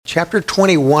Chapter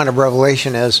 21 of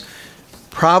Revelation is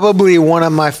probably one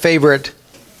of my favorite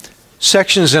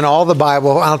sections in all the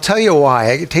Bible. I'll tell you why.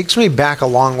 It takes me back a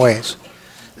long ways.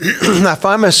 I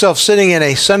find myself sitting in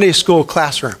a Sunday school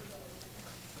classroom.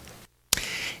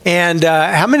 And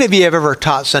how many of you have ever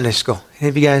taught Sunday school? Any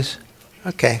of you guys?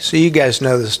 Okay, so you guys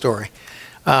know the story.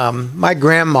 My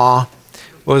grandma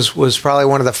was probably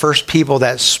one of the first people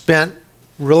that spent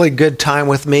really good time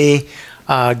with me,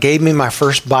 gave me my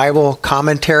first Bible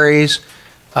commentaries.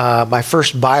 My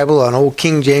first Bible, an old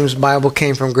King James Bible,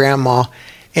 came from Grandma.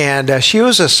 And she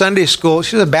was a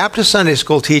Baptist Sunday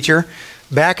school teacher.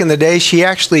 Back in the day, she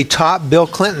actually taught Bill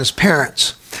Clinton's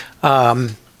parents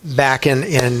back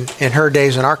in her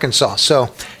days in Arkansas. So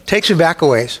it takes me back a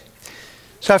ways.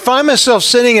 So I find myself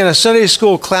sitting in a Sunday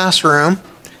school classroom,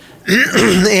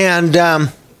 and I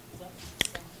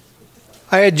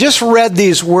had just read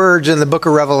these words in the book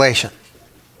of Revelation.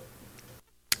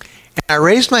 And I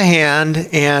raised my hand,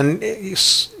 and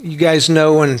you guys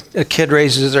know when a kid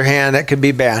raises their hand, that could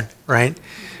be bad, right?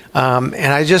 And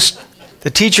the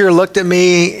teacher looked at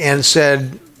me and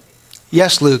said,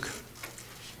 "Yes, Luke."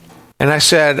 And I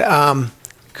said,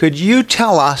 "Could you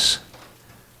tell us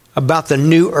about the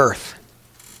new earth?"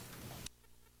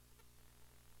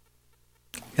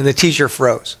 And the teacher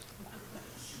froze.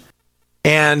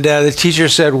 And the teacher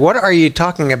said, "What are you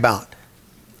talking about?"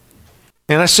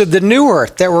 And I said, "The new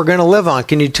earth that we're going to live on.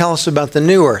 Can you tell us about the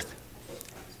new earth?"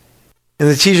 And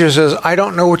the teacher says, "I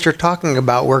don't know what you're talking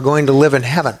about. We're going to live in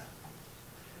heaven."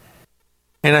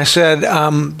 And I said,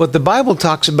 "But the Bible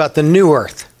talks about the new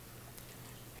earth."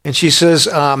 And she says,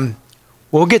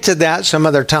 "We'll get to that some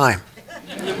other time."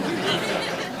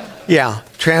 Yeah,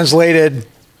 translated,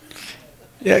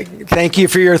 "Thank you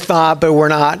for your thought, but we're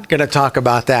not going to talk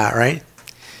about that," right?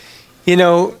 You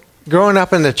know, growing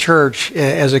up in the church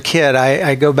as a kid,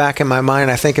 I go back in my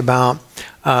mind, I think about,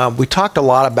 we talked a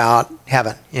lot about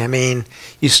heaven. I mean,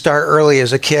 you start early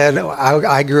as a kid.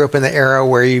 I grew up in the era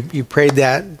where you prayed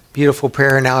that beautiful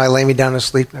prayer, "Now I lay me down to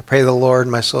sleep. I pray the Lord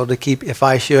my soul to keep, if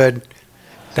I should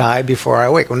die before I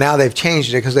wake." Well, now they've changed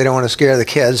it because they don't want to scare the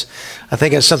kids. I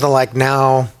think it's something like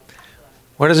now,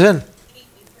 what is it?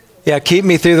 Yeah, keep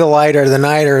me through the light or the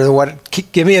night or the what?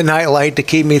 Give me a night light to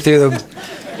keep me through the...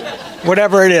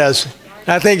 whatever it is.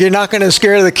 I think you're not going to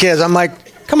scare the kids. I'm like,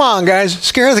 come on, guys,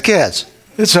 scare the kids.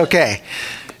 It's okay.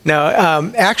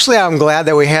 No, actually, I'm glad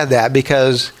that we had that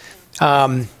because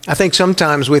I think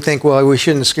sometimes we think, well, we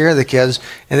shouldn't scare the kids,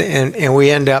 and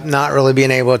we end up not really being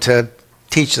able to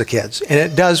teach the kids. And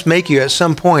it does make you, at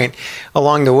some point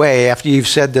along the way, after you've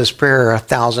said this prayer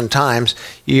 1,000 times,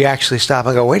 you actually stop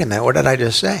and go, wait a minute, what did I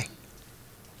just say?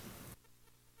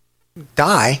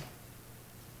 Die?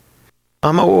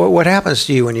 What happens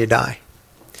to you when you die?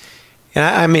 And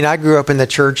I mean, I grew up in the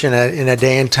church in a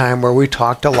day and time where we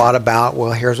talked a lot about,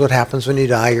 well, here's what happens when you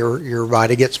die. Your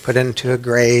body gets put into a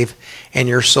grave and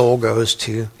your soul goes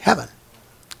to heaven.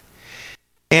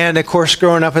 And of course,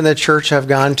 growing up in the church, I've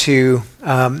gone to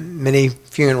many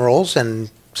funerals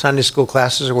and Sunday school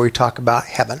classes where we talk about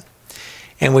heaven.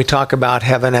 And we talk about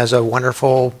heaven as a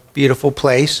wonderful, beautiful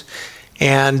place.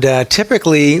 And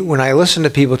typically, when I listen to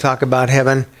people talk about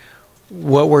heaven,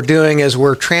 what we're doing is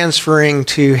we're transferring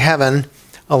to heaven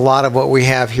a lot of what we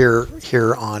have here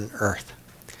on earth.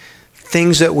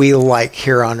 Things that we like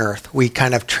here on earth, we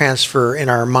kind of transfer in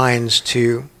our minds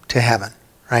to heaven,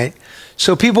 right?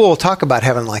 So people will talk about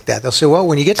heaven like that. They'll say, well,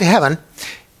 when you get to heaven,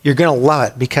 you're going to love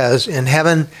it because in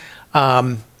heaven,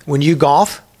 when you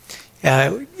golf,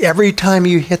 every time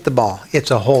you hit the ball,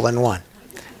 it's a hole in one.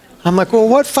 I'm like, well,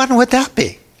 what fun would that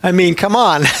be? I mean, come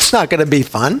on, it's not going to be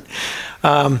fun.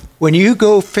 When you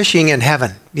go fishing in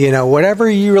heaven, you know, whatever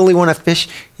you really want to fish,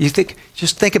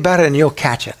 just think about it and you'll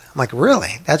catch it. I'm like,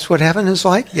 really? That's what heaven is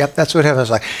like? Yep, that's what heaven is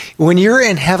like. When you're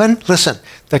in heaven, listen,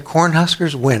 the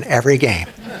Cornhuskers win every game.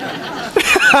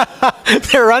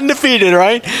 They're undefeated,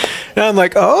 right? And I'm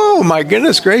like, oh my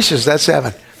goodness gracious, that's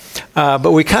heaven.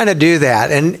 But we kind of do that.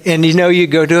 And you know, you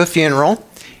go to a funeral,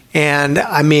 and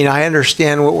I mean, I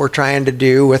understand what we're trying to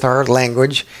do with our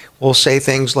language. We'll say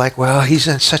things like, well, he's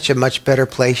in such a much better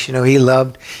place. You know, he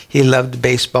loved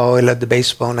baseball. He loved the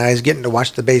baseball. Now he's getting to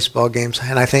watch the baseball games.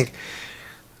 And I think,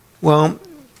 well,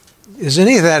 is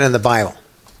any of that in the Bible?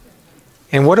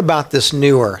 And what about this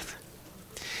new earth?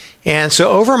 And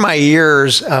so over my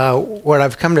years, what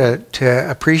I've come to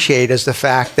appreciate is the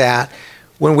fact that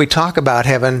when we talk about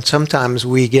heaven, sometimes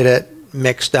we get it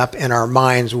mixed up in our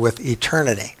minds with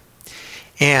eternity.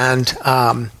 And,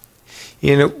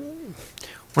 you know,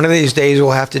 one of these days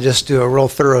we'll have to just do a real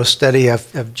thorough study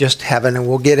of just heaven, and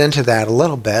we'll get into that a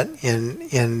little bit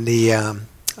in the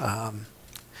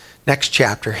next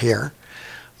chapter here.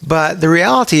 But the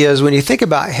reality is, when you think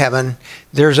about heaven,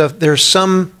 there's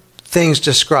some things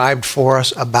described for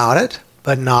us about it,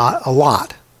 but not a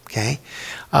lot. Okay,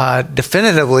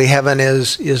 definitively, heaven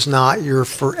is not your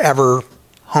forever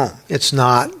home. It's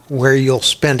not where you'll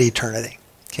spend eternity.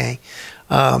 Okay,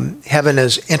 heaven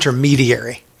is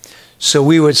intermediary. So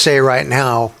we would say right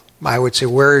now, I would say,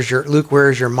 Luke, where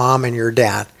is your mom and your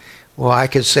dad? Well, I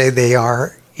could say they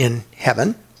are in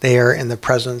heaven. They are in the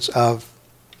presence of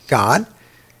God.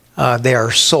 They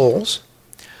are souls.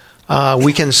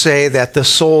 We can say that the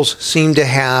souls seem to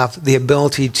have the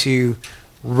ability to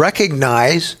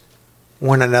recognize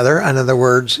one another. In other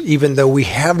words, even though we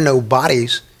have no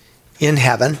bodies in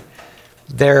heaven,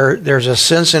 there's a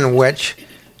sense in which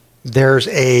there's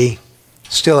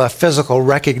still a physical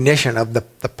recognition of the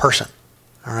person.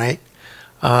 All right?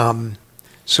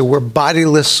 So we're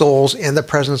bodiless souls in the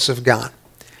presence of God.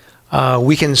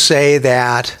 We can say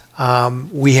that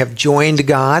we have joined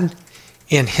God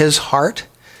in his heart.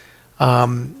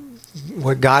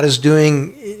 What God is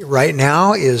doing right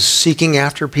now is seeking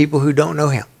after people who don't know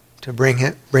him to bring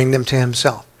them to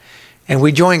himself. And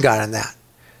we join God in that.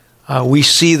 We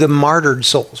see the martyred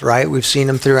souls, right? We've seen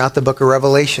them throughout the book of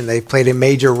Revelation. They've played a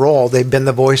major role. They've been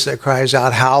the voice that cries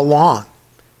out, "How long,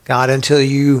 God, until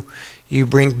you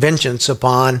bring vengeance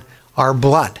upon our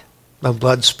blood, the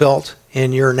blood spilt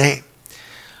in your name?"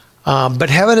 But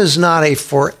heaven is not a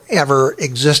forever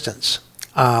existence.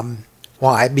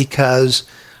 Why? Because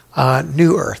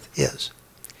new earth is.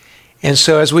 And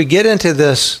so as we get into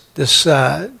this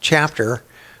chapter,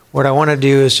 what I want to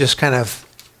do is just kind of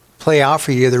play out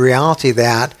for you the reality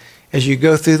that as you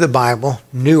go through the Bible,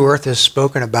 new earth is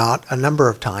spoken about a number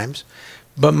of times,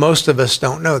 but most of us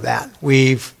don't know that.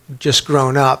 We've just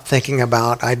grown up thinking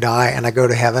about, I die and I go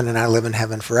to heaven and I live in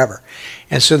heaven forever.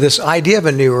 And so this idea of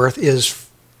a new earth is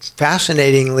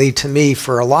fascinatingly to me,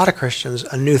 for a lot of Christians,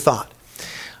 a new thought.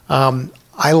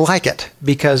 I like it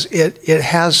because it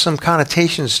has some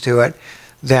connotations to it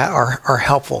that are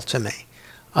helpful to me.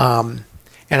 And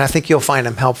I think you'll find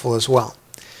them helpful as well.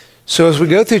 So as we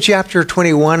go through chapter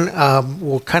 21,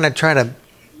 we'll kind of try to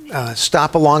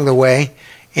stop along the way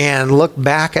and look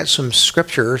back at some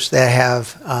scriptures that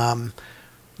have,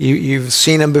 you've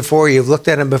seen them before, you've looked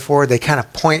at them before. They kind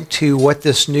of point to what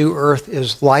this new earth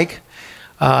is like.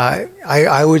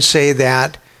 I would say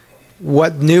that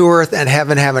what new earth and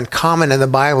heaven have in common in the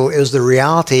Bible is the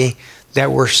reality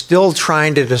that we're still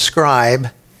trying to describe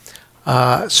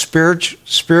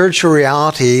spiritual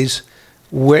realities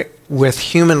with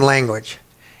human language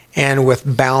and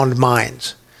with bound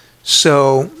minds.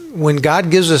 So when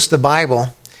God gives us the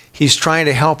Bible, he's trying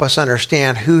to help us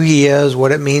understand who he is,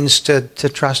 what it means to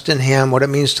trust in him, what it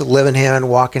means to live in him and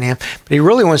walk in him. But he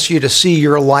really wants you to see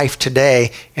your life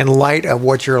today in light of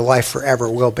what your life forever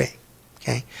will be.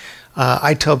 Okay?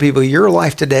 I tell people your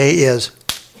life today is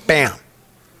bam.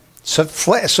 It's a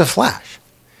flash.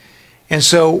 And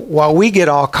so while we get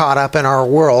all caught up in our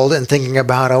world and thinking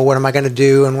about, what am I going to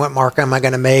do and what mark am I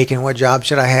going to make and what job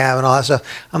should I have and all that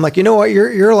stuff, I'm like, you know what?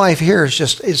 Your life here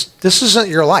this isn't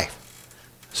your life.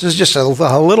 This is just a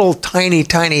little tiny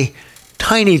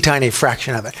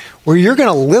fraction of it. Where you're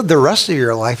going to live the rest of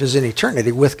your life is in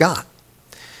eternity with God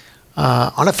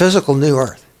on a physical new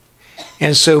earth.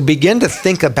 And so begin to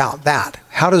think about that.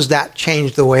 How does that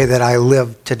change the way that I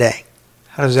live today?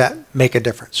 How does that make a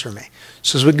difference for me?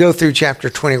 So as we go through chapter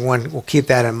 21, we'll keep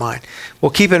that in mind.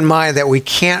 We'll keep in mind that we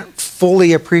can't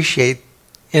fully appreciate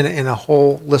in a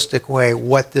holistic way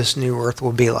what this new earth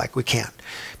will be like. We can't.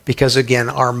 Because again,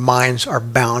 our minds are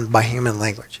bound by human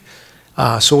language.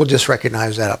 So we'll just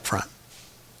recognize that up front.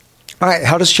 All right,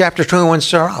 how does chapter 21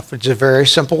 start off? It's a very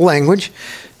simple language.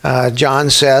 John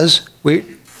says,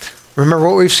 remember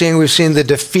what we've seen? We've seen the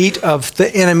defeat of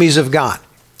the enemies of God,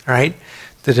 all right?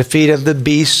 The defeat of the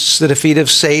beasts, the defeat of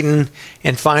Satan,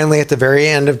 and finally at the very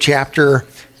end of chapter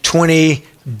 20,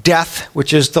 death,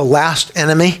 which is the last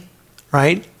enemy,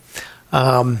 right?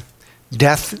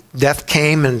 Death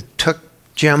came and took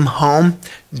Jim home.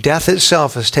 Death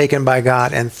itself is taken by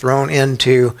God and thrown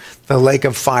into the lake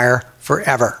of fire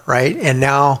forever, right? And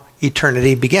now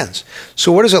eternity begins.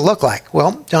 So what does it look like?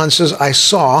 Well, John says, I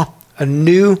saw a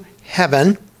new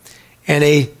heaven and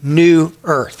a new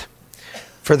earth.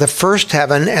 For the first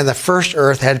heaven and the first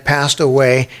earth had passed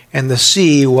away, and the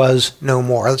sea was no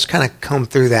more. Let's kind of comb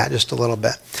through that just a little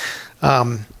bit.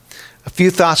 A few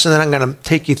thoughts, and then I'm going to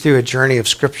take you through a journey of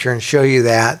Scripture and show you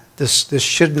that this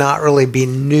should not really be a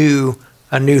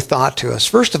new thought to us.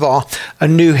 First of all, a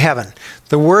new heaven.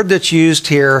 The word that's used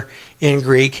here in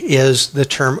Greek is the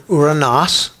term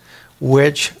uranos,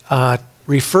 which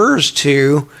refers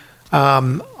to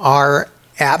our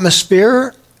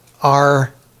atmosphere,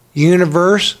 our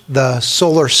universe, the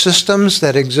solar systems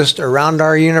that exist around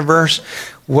our universe,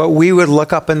 what we would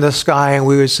look up in the sky and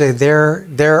we would say,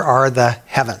 there are the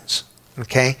heavens.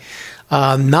 Okay?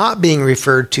 Not being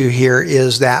referred to here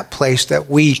is that place that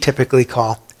we typically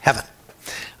call heaven,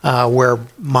 where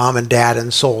mom and dad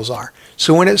and souls are.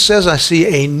 So when it says I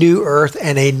see a new earth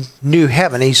and a new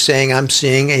heaven, he's saying I'm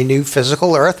seeing a new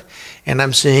physical earth and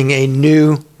I'm seeing a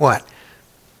new what?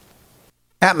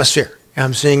 Atmosphere.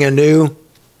 I'm seeing a new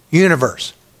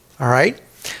universe. All right?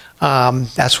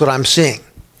 That's what I'm seeing.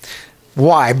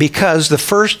 Why? Because the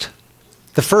first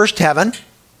heaven,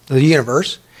 the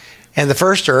universe, and the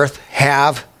first earth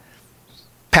have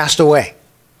passed away.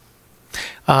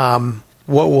 What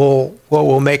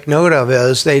we'll make note of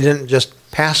is they didn't just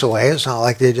pass away. It's not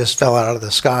like they just fell out of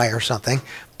the sky or something,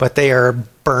 but they are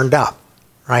burned up,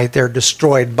 right? They're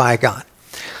destroyed by God.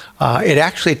 It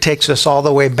actually takes us all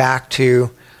the way back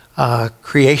to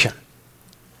creation.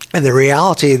 And the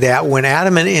reality that when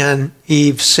Adam and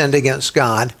Eve sinned against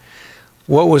God,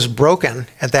 what was broken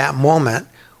at that moment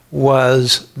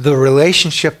was the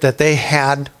relationship that they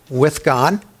had with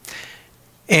God.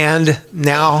 And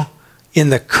now in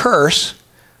the curse,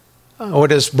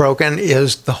 what is broken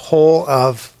is the whole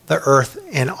of the earth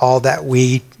and all that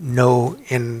we know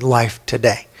in life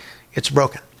today. It's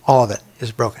broken. All of it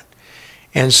is broken.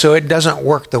 And so it doesn't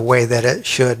work the way that it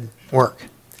should work.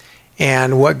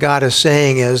 And what God is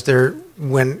saying is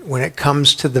when it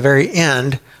comes to the very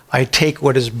end, I take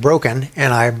what is broken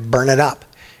and I burn it up.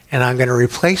 And I'm going to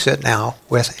replace it now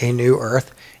with a new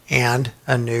earth and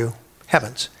a new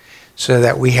heavens so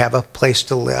that we have a place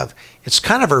to live. It's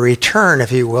kind of a return,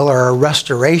 if you will, or a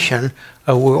restoration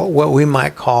of what we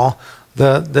might call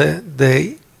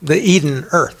the Eden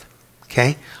earth.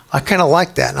 Okay? I kind of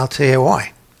like that, and I'll tell you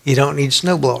why. You don't need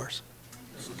snowblowers.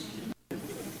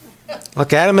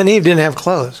 Look, Adam and Eve didn't have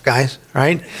clothes, guys,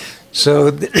 right?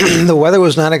 So the weather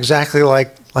was not exactly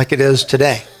like it is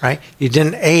today, right? You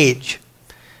didn't age.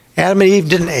 Adam and Eve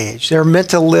didn't age. They were meant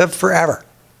to live forever.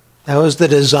 That was the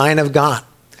design of God.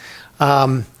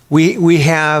 We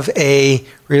have a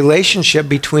relationship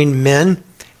between men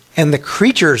and the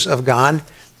creatures of God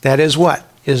that is what?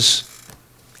 Is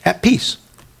at peace,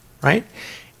 right?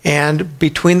 And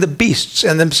between the beasts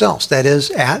and themselves, that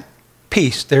is at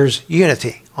peace. There's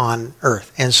unity on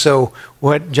earth. And so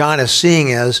what John is seeing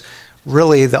is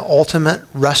really the ultimate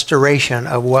restoration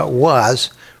of what was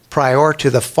prior to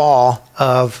the fall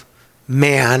of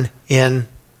man in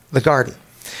the garden.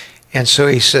 And so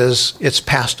he says, it's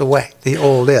passed away. The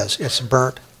old is. It's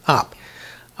burnt up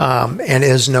and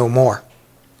is no more.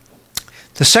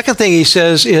 The second thing he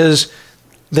says is,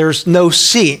 there's no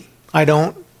sea. I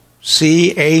don't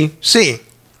see a sea,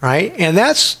 right? And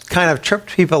that's kind of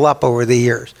tripped people up over the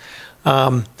years.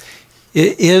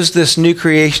 Is this new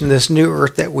creation, this new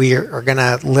earth that we are going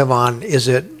to live on, is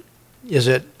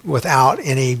it without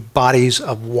any bodies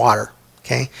of water?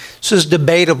 Okay, this is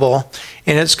debatable,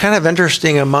 and it's kind of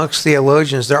interesting amongst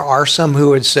theologians. There are some who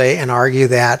would say and argue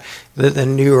that the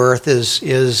new earth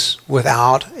is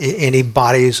without any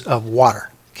bodies of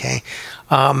water. Okay,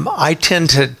 I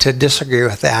tend to disagree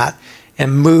with that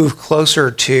and move closer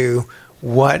to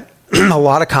what a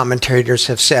lot of commentators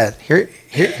have said.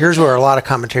 Here's where a lot of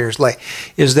commentators lay,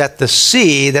 is that the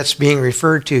sea that's being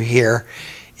referred to here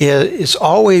is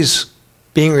always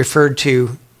being referred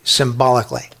to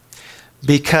symbolically.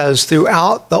 Because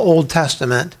throughout the Old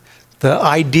Testament, the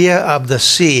idea of the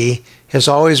sea has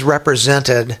always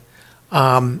represented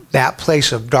that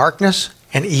place of darkness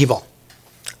and evil,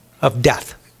 of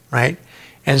death, right?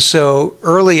 And so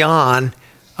early on,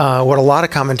 what a lot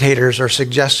of commentators are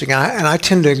suggesting, and I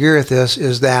tend to agree with this,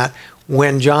 is that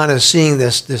when John is seeing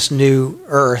this new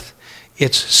earth,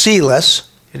 it's sealess.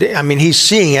 I mean, he's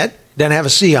seeing it, doesn't have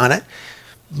a sea on it,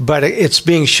 but it's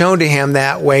being shown to him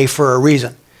that way for a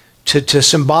reason. To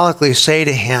symbolically say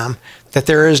to him that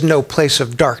there is no place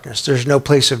of darkness, there's no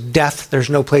place of death, there's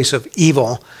no place of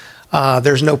evil,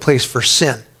 there's no place for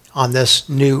sin on this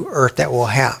new earth that we'll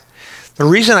have. The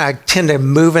reason I tend to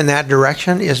move in that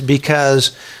direction is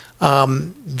because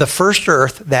the first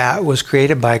earth that was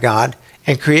created by God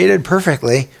and created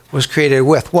perfectly was created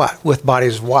with what? With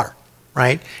bodies of water,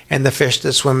 right? And the fish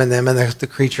that swim in them and the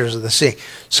creatures of the sea.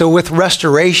 So with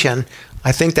restoration,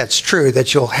 I think that's true,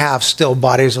 that you'll have still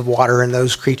bodies of water and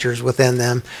those creatures within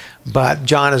them. But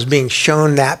John is being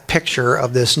shown that picture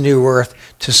of this new earth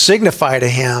to signify to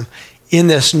him, in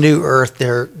this new earth,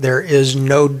 there is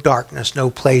no darkness,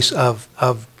 no place of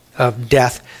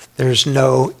death. There's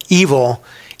no evil.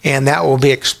 And that will be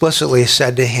explicitly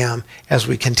said to him as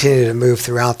we continue to move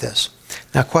throughout this.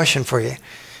 Now, question for you.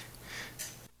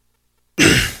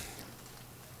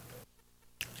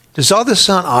 Does all this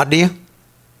sound odd to you?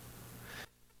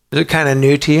 Is it kind of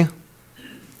new to you?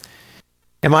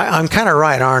 I'm kind of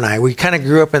right, aren't I? We kind of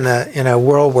grew up in a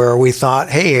world where we thought,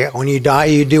 hey, when you die,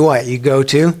 you do what? You go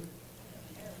to?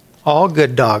 All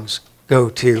good dogs go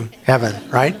to heaven,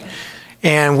 right?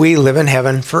 And we live in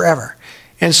heaven forever.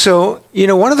 And so,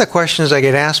 one of the questions I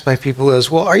get asked by people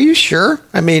is, well, are you sure?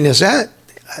 Is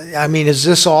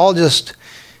this all just,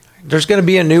 there's going to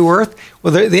be a new earth?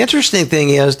 Well, the interesting thing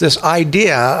is this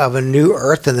idea of a new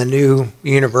earth and the new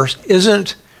universe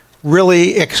isn't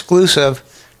really exclusive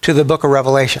to the book of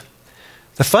Revelation.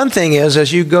 The fun thing is,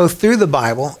 as you go through the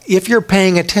Bible, if you're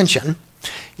paying attention,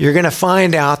 you're going to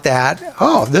find out that,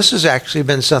 this has actually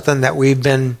been something that we've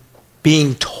been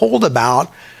being told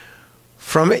about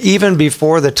from even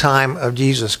before the time of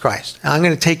Jesus Christ. Now, I'm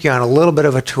going to take you on a little bit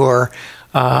of a tour.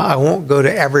 I won't go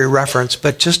to every reference,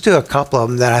 but just do a couple of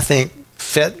them that I think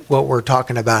fit what we're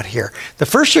talking about here. The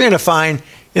first you're going to find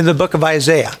in the book of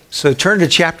Isaiah. So turn to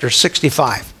chapter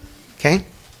 65. Okay?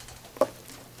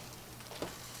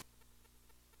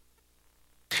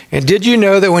 And did you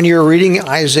know that when you're reading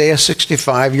Isaiah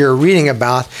 65, you're reading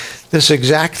about this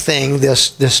exact thing,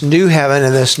 this new heaven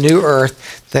and this new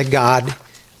earth that God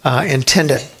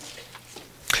intended?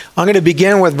 I'm going to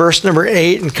begin with verse number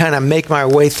 8 and kind of make my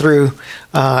way through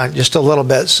just a little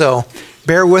bit. So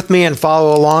bear with me and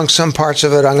follow along. Some parts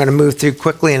of it I'm going to move through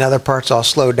quickly, and other parts I'll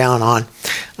slow down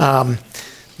on.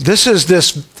 This is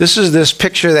this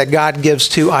picture that God gives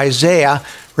to Isaiah.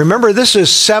 Remember, this is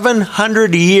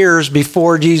 700 years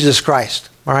before Jesus Christ.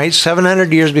 All right,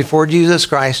 700 years before Jesus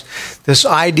Christ, this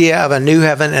idea of a new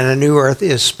heaven and a new earth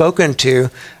is spoken to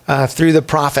through the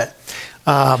prophet.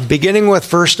 Beginning with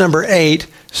verse number 8,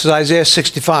 this is Isaiah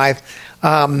 65,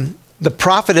 the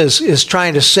prophet is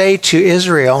trying to say to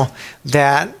Israel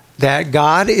that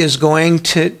God is going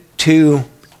to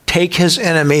take his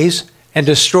enemies and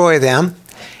destroy them,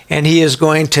 and he is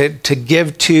going to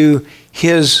give to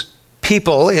his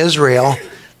people, Israel,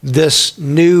 this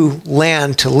new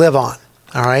land to live on.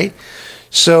 All right?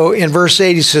 So in verse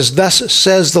 8 he says, "Thus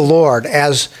says the Lord,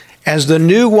 as the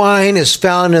new wine is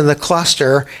found in the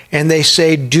cluster, and they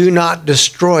say, 'Do not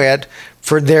destroy it,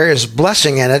 for there is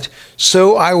blessing in it,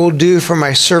 so I will do for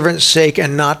my servant's sake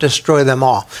and not destroy them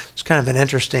all.'" It's kind of an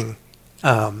interesting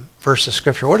verse of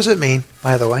Scripture. What does it mean,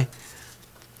 by the way?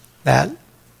 That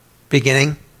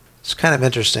beginning? It's kind of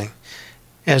interesting.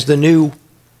 As the new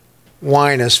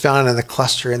wine is found in the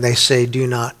cluster, and they say, "Do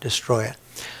not destroy it."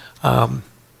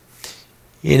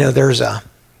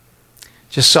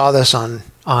 Just saw this on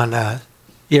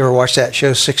you ever watch that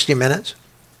show 60 Minutes?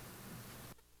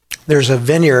 There's a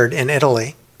vineyard in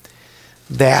Italy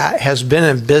that has been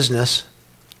in business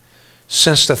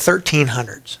since the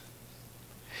 1300s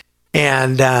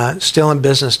and still in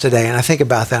business today. And I think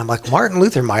about that. I'm like, Martin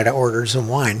Luther might have ordered some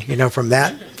wine, from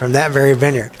that very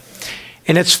vineyard.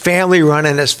 And it's family run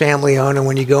and it's family owned. And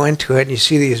when you go into it and you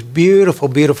see these beautiful,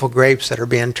 beautiful grapes that are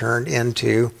being turned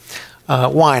into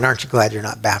wine, aren't you glad you're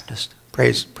not Baptist?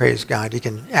 Praise God. You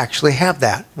can actually have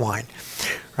that wine,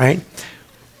 right?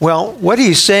 Well, what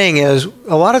he's saying is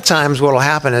a lot of times what will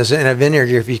happen is in a vineyard,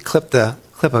 if you clip a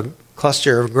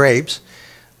cluster of grapes,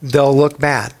 they'll look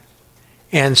bad.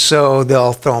 And so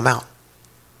they'll throw them out.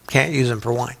 Can't use them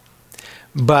for wine.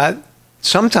 But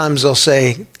sometimes they'll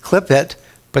say, clip it,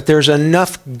 but there's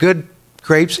enough good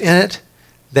grapes in it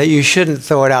that you shouldn't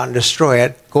throw it out and destroy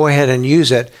it. Go ahead and use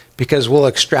it because we'll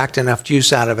extract enough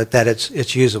juice out of it that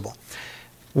it's usable.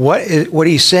 What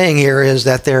he's saying here is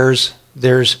that there's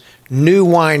new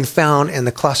wine found in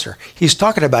the cluster. He's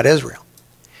talking about Israel.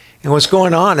 And what's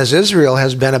going on is Israel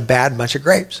has been a bad bunch of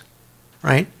grapes,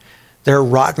 right? They're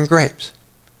rotten grapes.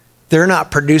 They're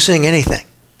not producing anything,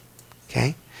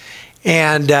 okay?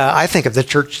 And I think of the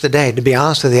church today. To be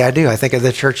honest with you, I do. I think of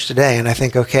the church today, and I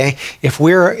think, okay, if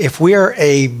we're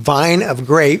a vine of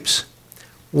grapes,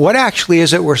 what actually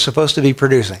is it we're supposed to be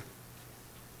producing?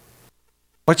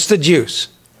 What's the juice?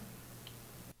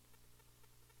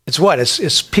 It's what?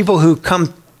 It's people who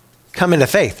come into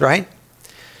faith, right?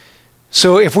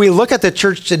 So if we look at the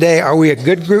church today, are we a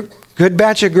good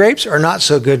batch of grapes or not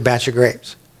so good batch of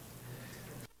grapes?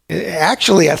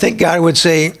 Actually, I think God would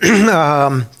say,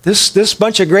 this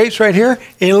bunch of grapes right here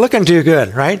ain't looking too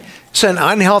good, right? It's an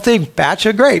unhealthy batch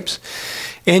of grapes.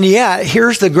 And yet,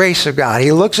 here's the grace of God.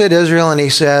 He looks at Israel and he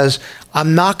says,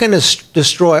 I'm not going to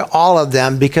destroy all of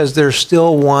them because there's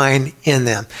still wine in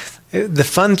them. The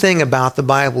fun thing about the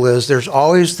Bible is there's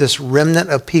always this remnant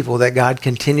of people that God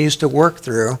continues to work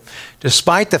through,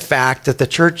 despite the fact that the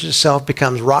church itself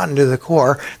becomes rotten to the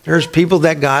core. There's people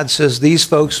that God says, these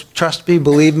folks trust me,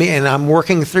 believe me, and I'm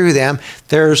working through them.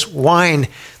 There's wine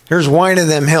There's wine in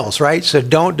them hills, right? So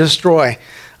don't destroy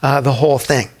the whole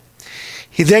thing.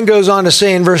 He then goes on to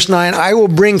say in verse 9, I will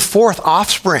bring forth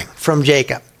offspring from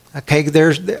Jacob. Okay,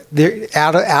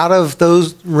 out of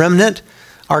those remnant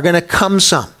are going to come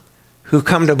some who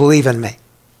come to believe in me.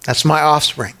 That's my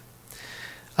offspring.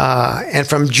 And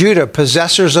from Judah,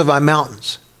 possessors of my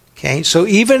mountains. Okay, so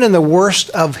even in the worst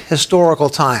of historical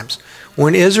times,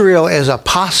 when Israel is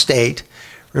apostate,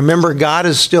 remember God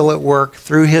is still at work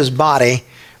through his body,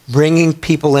 bringing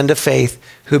people into faith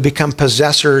who become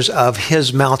possessors of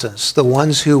his mountains, the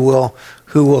ones who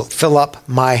will fill up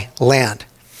my land.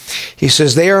 He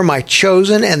says, they are my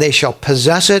chosen and they shall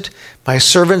possess it. My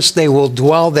servants, they will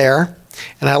dwell there.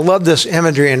 And I love this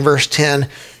imagery in verse 10.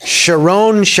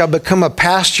 Sharon shall become a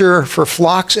pasture for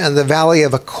flocks and the valley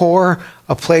of Achor,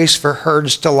 a place for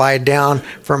herds to lie down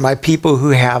for my people who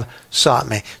have sought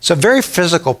me. It's a very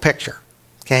physical picture,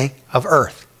 okay, of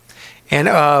earth and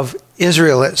of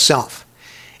Israel itself.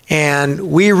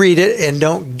 And we read it and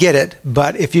don't get it,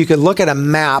 but if you could look at a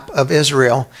map of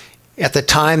Israel at the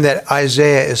time that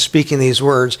Isaiah is speaking these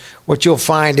words, what you'll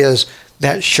find is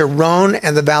that Sharon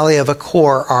and the valley of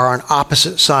Achor are on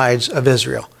opposite sides of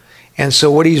Israel. And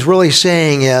so what he's really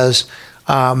saying is,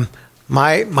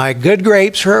 my good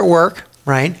grapes are at work,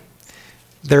 right?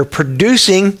 They're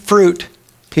producing fruit,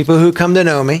 people who come to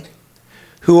know me,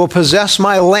 who will possess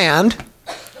my land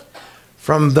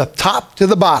from the top to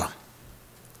the bottom.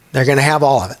 They're going to have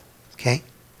all of it, okay?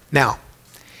 Now,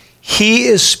 he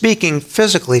is speaking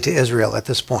physically to Israel at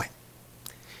this point.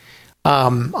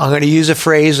 I'm going to use a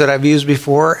phrase that I've used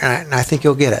before, and I think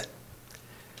you'll get it.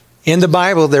 In the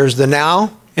Bible, there's the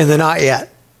now and the not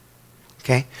yet.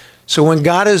 Okay? So when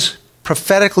God is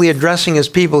prophetically addressing his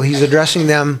people, he's addressing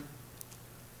them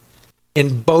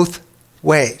in both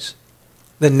ways,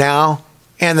 the now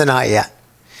and the not yet.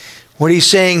 What he's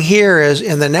saying here is,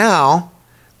 in the now,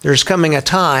 there's coming a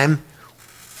time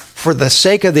for the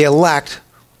sake of the elect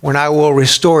when I will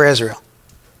restore Israel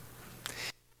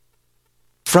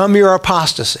from your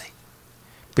apostasy,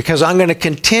 because I'm going to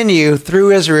continue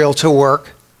through Israel to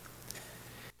work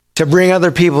to bring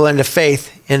other people into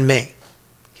faith in me.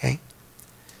 Okay?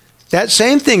 That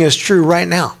same thing is true right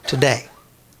now, today.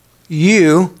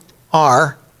 You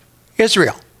are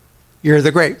Israel. You're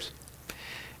the grapes.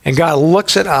 And God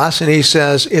looks at us and he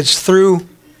says, it's through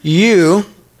you,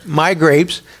 my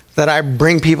grapes, that I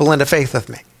bring people into faith with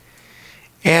me.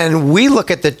 And we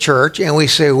look at the church and we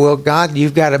say, well, God,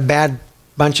 you've got a bad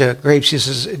bunch of grapes. He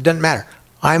says, it doesn't matter.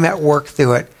 I'm at work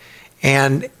through it.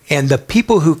 And the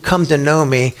people who come to know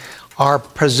me are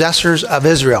possessors of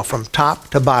Israel from top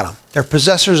to bottom. They're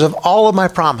possessors of all of my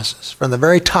promises from the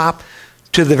very top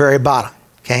to the very bottom.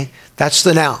 Okay? That's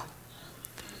the now.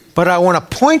 But I want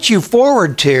to point you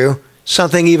forward to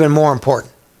something even more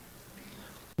important.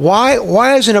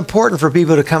 Why is it important for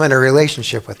people to come into a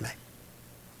relationship with me?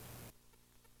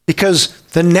 Because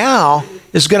the now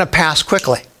is going to pass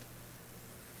quickly.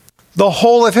 The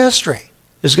whole of history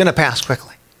is going to pass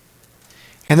quickly.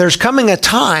 And there's coming a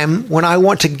time when I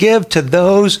want to give to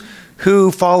those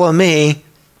who follow me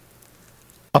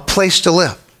a place to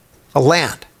live, a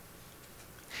land.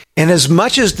 And as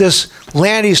much as this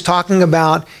land he's talking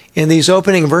about in these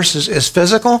opening verses is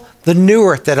physical, the new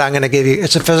earth that I'm going to give you,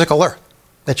 it's a physical earth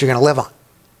that you're going to live on.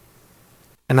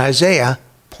 And Isaiah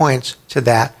points to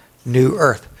that new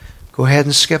earth. Go ahead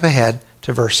and skip ahead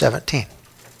to verse 17.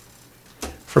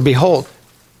 For behold,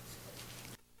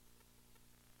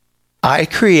 I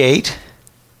create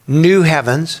new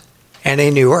heavens and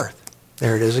a new earth.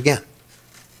 There it is again.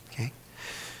 Okay.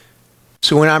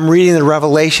 So when I'm reading the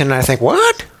Revelation, I think,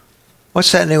 what?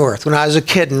 What's that new earth? When I was a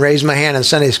kid and raised my hand in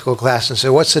Sunday school class and said,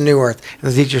 what's the new earth? And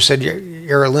the teacher said,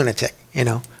 you're a lunatic,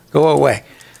 go away.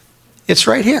 It's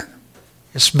right here.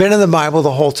 It's been in the Bible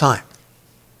the whole time.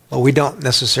 But we don't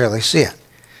necessarily see it.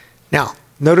 Now,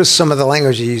 notice some of the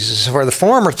language he uses. For the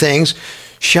former things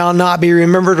shall not be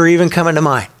remembered or even come into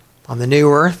mind. On the new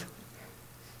earth,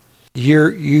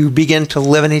 you begin to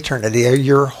live in eternity.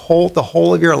 The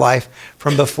whole of your life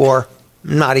from before,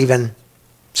 not even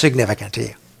significant to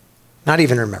you. Not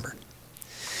even remembered.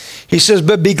 He says,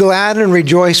 but be glad and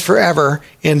rejoice forever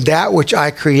in that which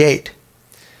I create.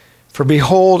 For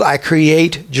behold, I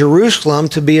create Jerusalem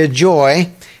to be a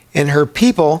joy, and her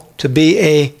people to be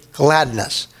a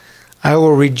gladness. I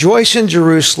will rejoice in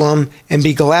Jerusalem and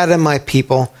be glad in my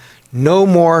people. No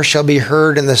more shall be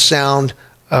heard in the sound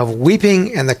of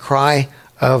weeping and the cry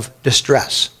of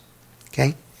distress.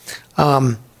 Okay?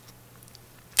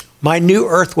 My new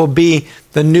earth will be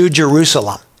the new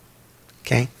Jerusalem.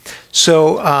 Okay?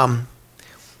 So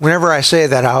Whenever I say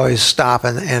that, I always stop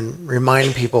and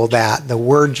remind people that the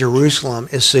word Jerusalem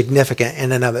is significant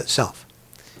in and of itself.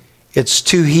 It's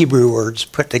two Hebrew words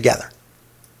put together.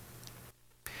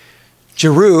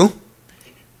 Jeru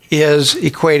is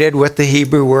equated with the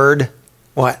Hebrew word,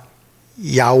 what?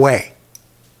 Yahweh.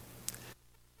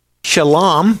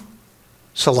 Shalom,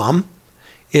 salam,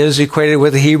 is equated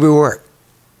with the Hebrew word,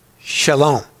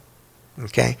 shalom.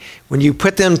 Okay? When you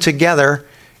put them together,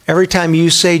 every time you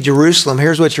say Jerusalem,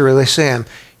 here's what you're really saying.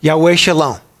 Yahweh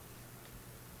Shalom.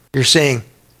 You're saying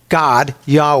God,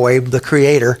 Yahweh, the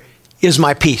Creator, is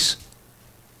my peace.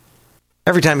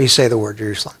 Every time you say the word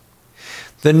Jerusalem.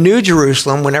 The New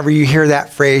Jerusalem, whenever you hear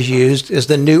that phrase used, is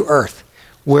the new earth,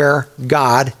 where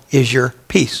God is your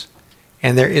peace.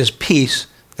 And there is peace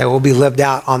that will be lived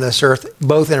out on this earth,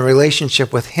 both in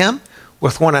relationship with Him,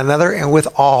 with one another, and with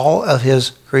all of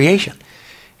His creation.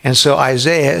 And so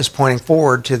Isaiah is pointing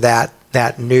forward to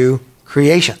that new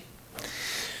creation.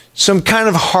 Some kind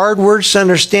of hard words to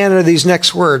understand are these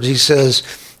next words. He says,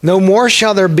 no more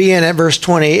shall there be in it, verse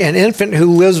 20, an infant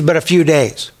who lives but a few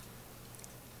days,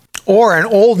 or an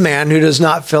old man who does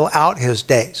not fill out his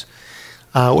days.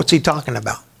 What's he talking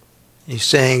about? He's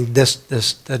saying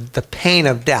the pain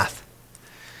of death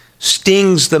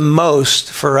stings the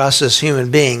most for us as human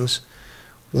beings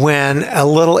when a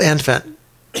little infant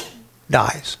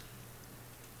dies,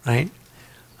 right?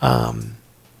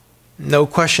 No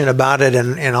question about it.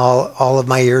 In all of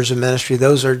my years of ministry,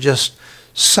 those are just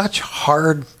such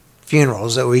hard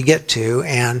funerals that we get to,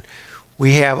 and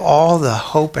we have all the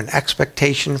hope and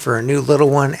expectation for a new little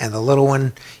one, and the little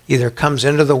one either comes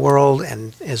into the world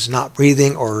and is not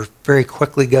breathing or very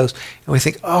quickly goes, and we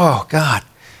think, oh God,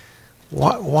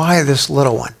 why this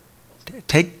little one?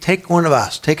 Take one of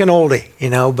us, take an oldie,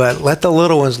 but let the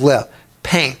little ones live.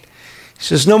 Pain. He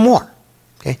says, no more.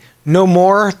 Okay? No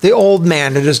more the old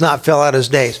man who does not fill out his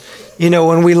days.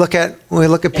 When we look at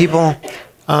people,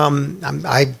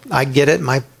 I get it.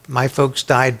 My folks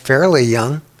died fairly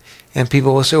young, and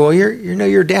people will say, well,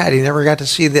 your dad, he never got to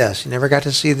see this. He never got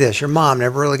to see this. Your mom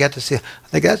never really got to see it. I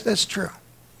think that's true.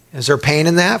 Is there pain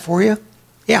in that for you?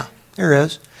 Yeah, there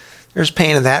is. There's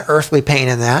pain in that, earthly pain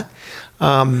in that.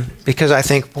 Because I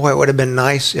think, boy, it would have been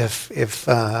nice if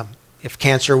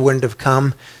cancer wouldn't have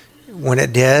come when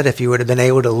it did, if you would have been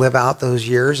able to live out those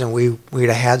years and we'd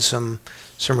have had some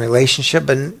relationship,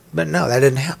 but no, that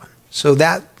didn't happen. So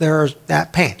there's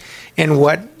that pain. And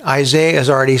what Isaiah is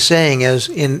already saying is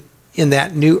in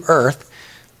that new earth,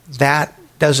 that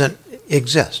doesn't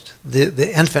exist.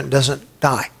 The infant doesn't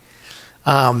die.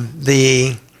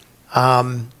 The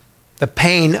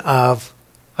pain of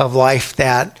life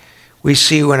that we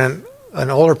see when an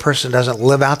older person doesn't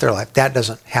live out their life, that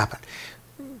doesn't happen.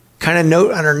 Kind of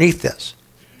note underneath this,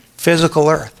 physical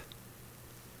earth.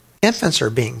 Infants are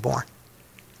being born.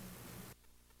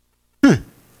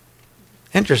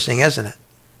 Interesting, isn't it?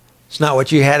 It's not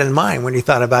what you had in mind when you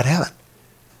thought about heaven.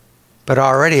 But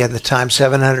already at the time,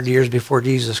 700 years before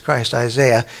Jesus Christ,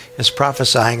 Isaiah is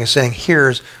prophesying and saying,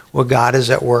 here's what God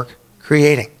is at work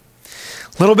creating.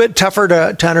 A little bit tougher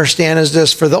to understand is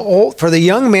this: for the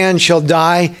young man shall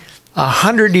die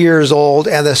 100 years old,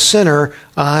 and the sinner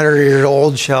 100 years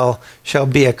old shall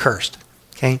be accursed.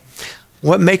 Okay,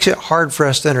 what makes it hard for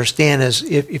us to understand is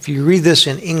if you read this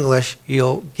in English,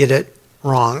 you'll get it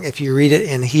wrong. If you read it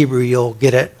in Hebrew, you'll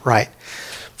get it right.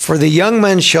 For the young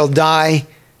man shall die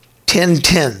 10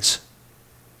 tens.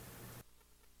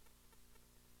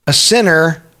 A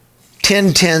sinner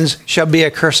 10 tens shall be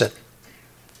accursed.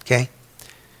 Okay.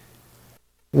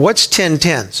 What's 10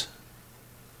 tens?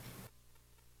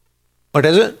 What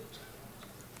is it?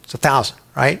 It's 1,000,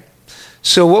 right?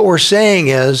 So what we're saying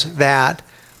is that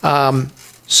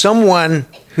someone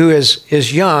who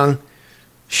is young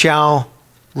shall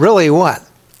really what?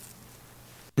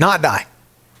 Not die.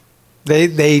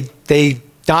 They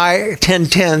die 10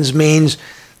 tens means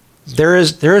there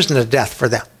isn't a death for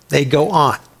them. They go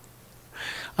on.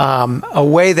 A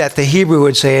way that the Hebrew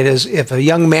would say it is if a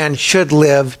young man should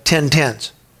live 10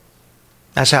 tens.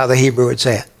 That's how the Hebrew would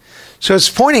say it. So it's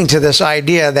pointing to this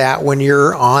idea that when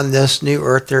you're on this new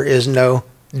earth, there is no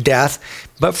death.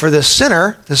 But for the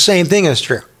sinner, the same thing is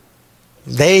true.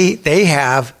 They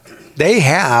have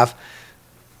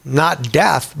not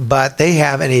death, but they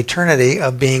have an eternity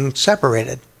of being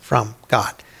separated from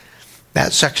God.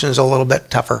 That section is a little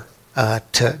bit tougher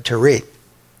to read.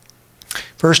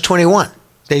 Verse 21,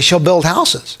 they shall build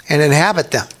houses and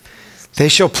inhabit them. They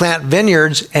shall plant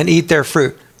vineyards and eat their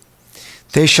fruit.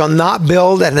 They shall not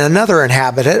build and another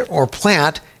inhabit it, or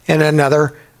plant and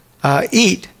another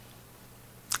eat.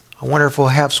 I wonder if we'll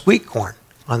have sweet corn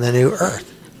on the new earth.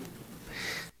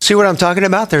 See what I'm talking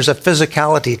about? There's a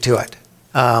physicality to it.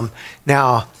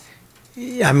 Now,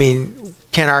 I mean,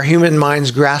 can our human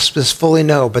minds grasp this fully?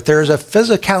 No, but there's a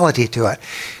physicality to it.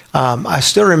 I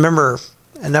still remember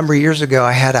a number of years ago,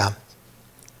 I had a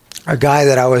guy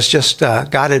that I was just,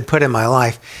 God had put in my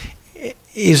life.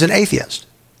 He's an atheist.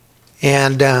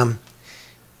 And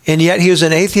yet he was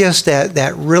an atheist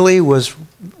that really was,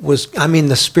 I mean,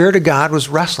 the Spirit of God was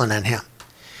wrestling in him.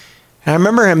 And I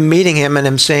remember him meeting him and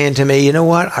him saying to me, you know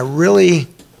what, I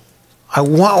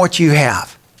want what you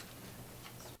have.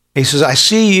 He says, I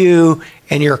see you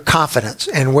and your confidence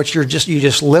and what you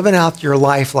just living out your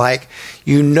life like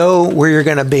you know where you're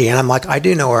going to be. And I'm like, I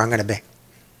do know where I'm going to be.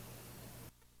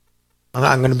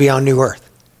 I'm going to be on new earth.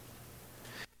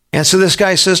 And so this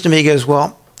guy says to me, he goes,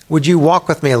 well, would you walk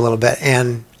with me a little bit?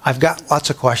 And I've got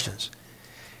lots of questions.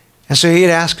 And so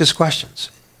he'd ask us questions.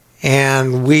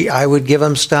 And I would give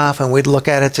him stuff and we'd look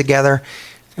at it together.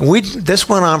 And this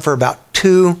went on for about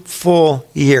 2 full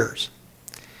years.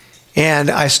 And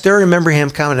I still remember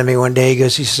him coming to me one day. He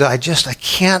says, I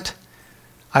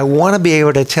want to be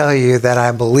able to tell you that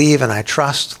I believe and I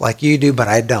trust like you do, but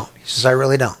I don't. He says, I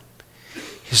really don't.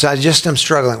 He says, I just am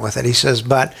struggling with it. He says,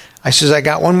 I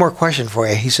got one more question for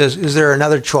you. He says, is there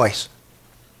another choice?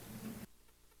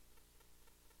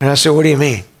 And I said, what do you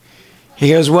mean? He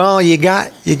goes, well, you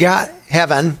got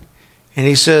heaven. And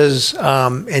he says,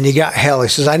 and you got hell. He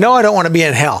says, I know I don't want to be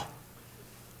in hell.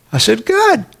 I said,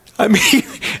 good. I mean,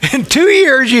 in 2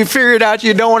 years, you figured out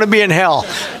you don't want to be in hell.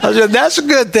 I said, that's a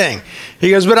good thing.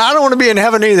 He goes, but I don't want to be in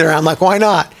heaven either. I'm like, why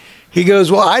not? He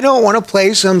goes, well, I don't want to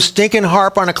play some stinking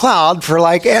harp on a cloud for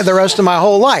like the rest of my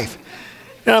whole life.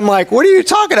 And I'm like, what are you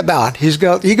talking about? He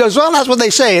goes, well, that's what they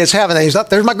say. It's heaven. He's up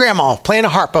there's my grandma playing a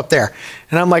harp up there.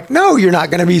 And I'm like, no, you're not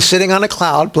going to be sitting on a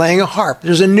cloud playing a harp.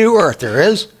 There's a new earth. There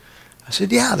is. I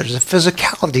said, yeah, there's a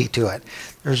physicality to it.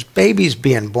 There's babies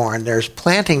being born. There's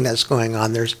planting that's going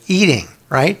on. There's eating,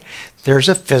 right? There's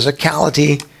a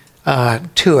physicality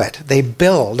to it. They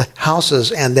build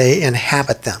houses and they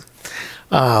inhabit them.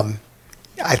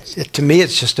 To me,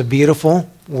 it's just a beautiful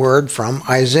word from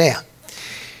Isaiah.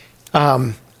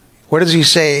 What does he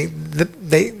say? The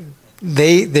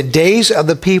days of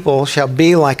the people shall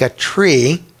be like a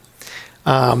tree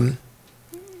that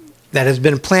has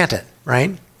been planted,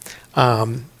 right?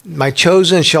 My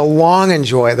chosen shall long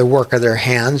enjoy the work of their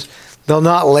hands. They'll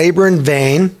not labor in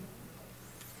vain.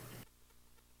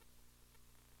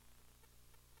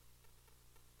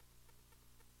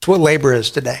 That's what labor is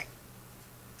today.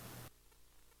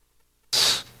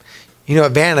 You know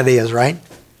what vanity is, right?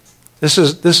 This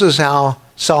is how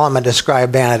Solomon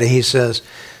described vanity. He says,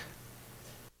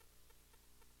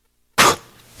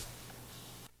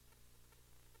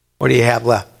 what do you have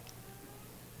left?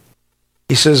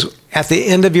 He says, at the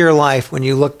end of your life, when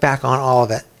you look back on all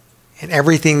of it and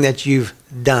everything that you've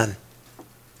done,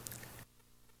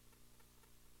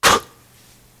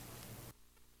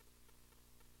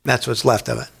 that's what's left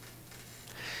of it.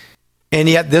 And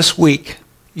yet this week,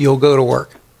 you'll go to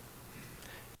work.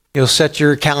 You'll set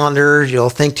your calendars. You'll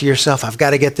think to yourself, I've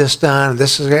got to get this done.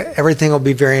 Everything will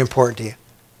be very important to you.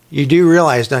 You do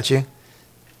realize, don't you,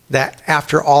 that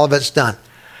after all of it's done,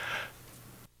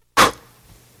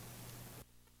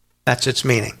 that's its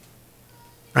meaning,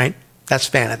 right? That's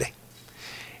vanity.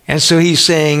 And so he's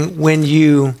saying when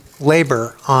you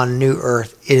labor on new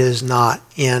earth, it is not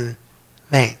in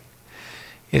vain.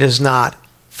 It is not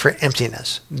for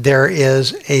emptiness. There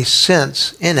is a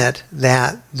sense in it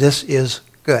that this is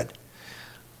good.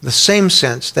 The same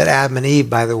sense that Adam and Eve,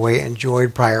 by the way,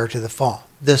 enjoyed prior to the fall.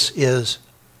 This is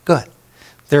good.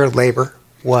 Their labor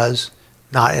was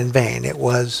not in vain. It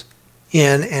was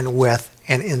in and with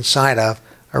and inside of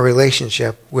a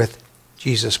relationship with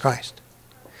Jesus Christ.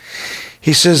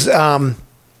 He says, the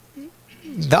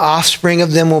offspring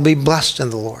of them will be blessed in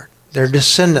the Lord, their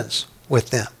descendants with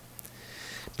them.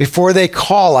 Before they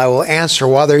call, I will answer.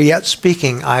 While they're yet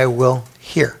speaking, I will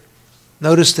hear.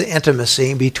 Notice the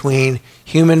intimacy between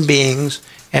human beings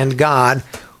and God.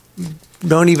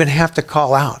 Don't even have to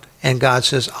call out. And God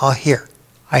says, I'll hear.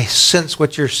 I sense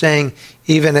what you're saying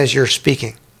even as you're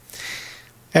speaking.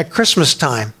 At Christmas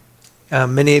time,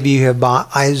 many of you have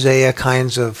bought Isaiah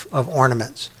kinds of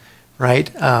ornaments, right?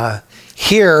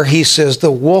 Here he says,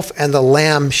 the wolf and the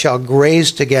lamb shall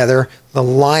graze together. The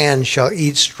lion shall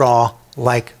eat straw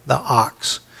like the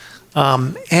ox.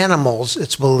 Animals,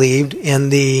 it's believed, in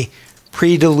the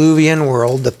pre-diluvian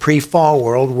world, the pre-fall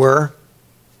world, were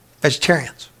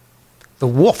vegetarians. The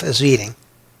wolf is eating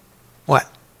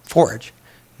what? Forage,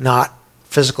 not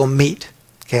physical meat.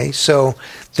 Okay, so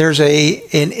there's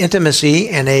an intimacy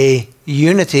and a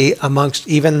unity amongst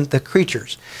even the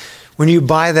creatures. When you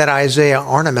buy that Isaiah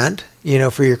ornament,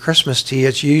 for your Christmas tree,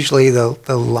 it's usually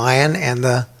the lion and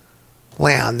the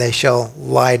lamb. They shall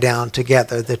lie down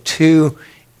together. The two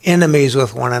enemies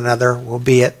with one another will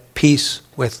be at peace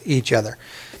with each other.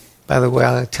 By the way,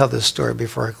 I'll tell this story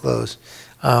before I close.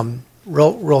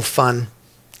 Real fun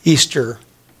Easter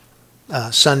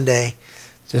Sunday.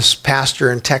 This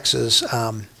pastor in Texas,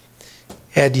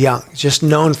 Ed Young, just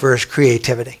known for his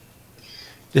creativity,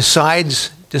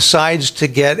 decides to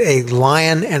get a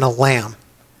lion and a lamb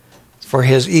for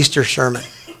his Easter sermon.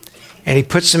 And he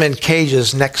puts them in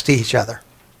cages next to each other.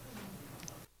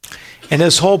 And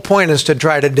his whole point is to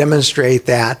try to demonstrate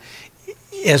that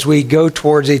as we go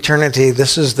towards eternity,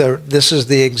 this is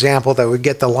the example that we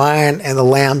get: the lion and the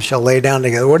lamb shall lay down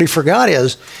together. What he forgot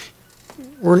is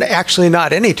we're actually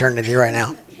not in eternity right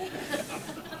now.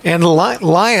 And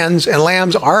lions and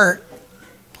lambs aren't.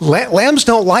 Lambs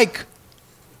don't like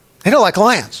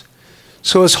lions.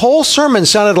 So his whole sermon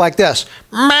sounded like this.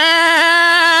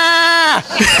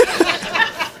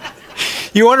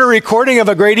 You want a recording of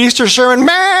a great Easter sermon?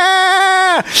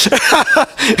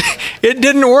 It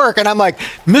didn't work. And I'm like,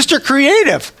 Mr.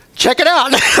 Creative, check it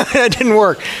out. It didn't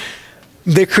work.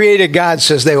 The created God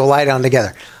says they will lie down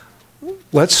together.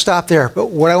 Let's stop there.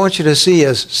 But what I want you to see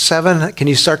is can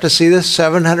you start to see this?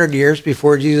 700 years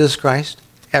before Jesus Christ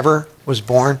ever was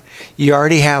born, you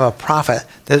already have a prophet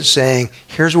that's saying,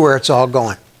 here's where it's all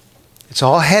going. It's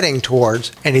all heading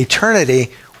towards an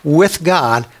eternity with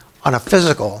God on a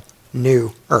physical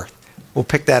new earth. We'll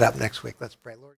pick that up next week. Let's pray, Lord.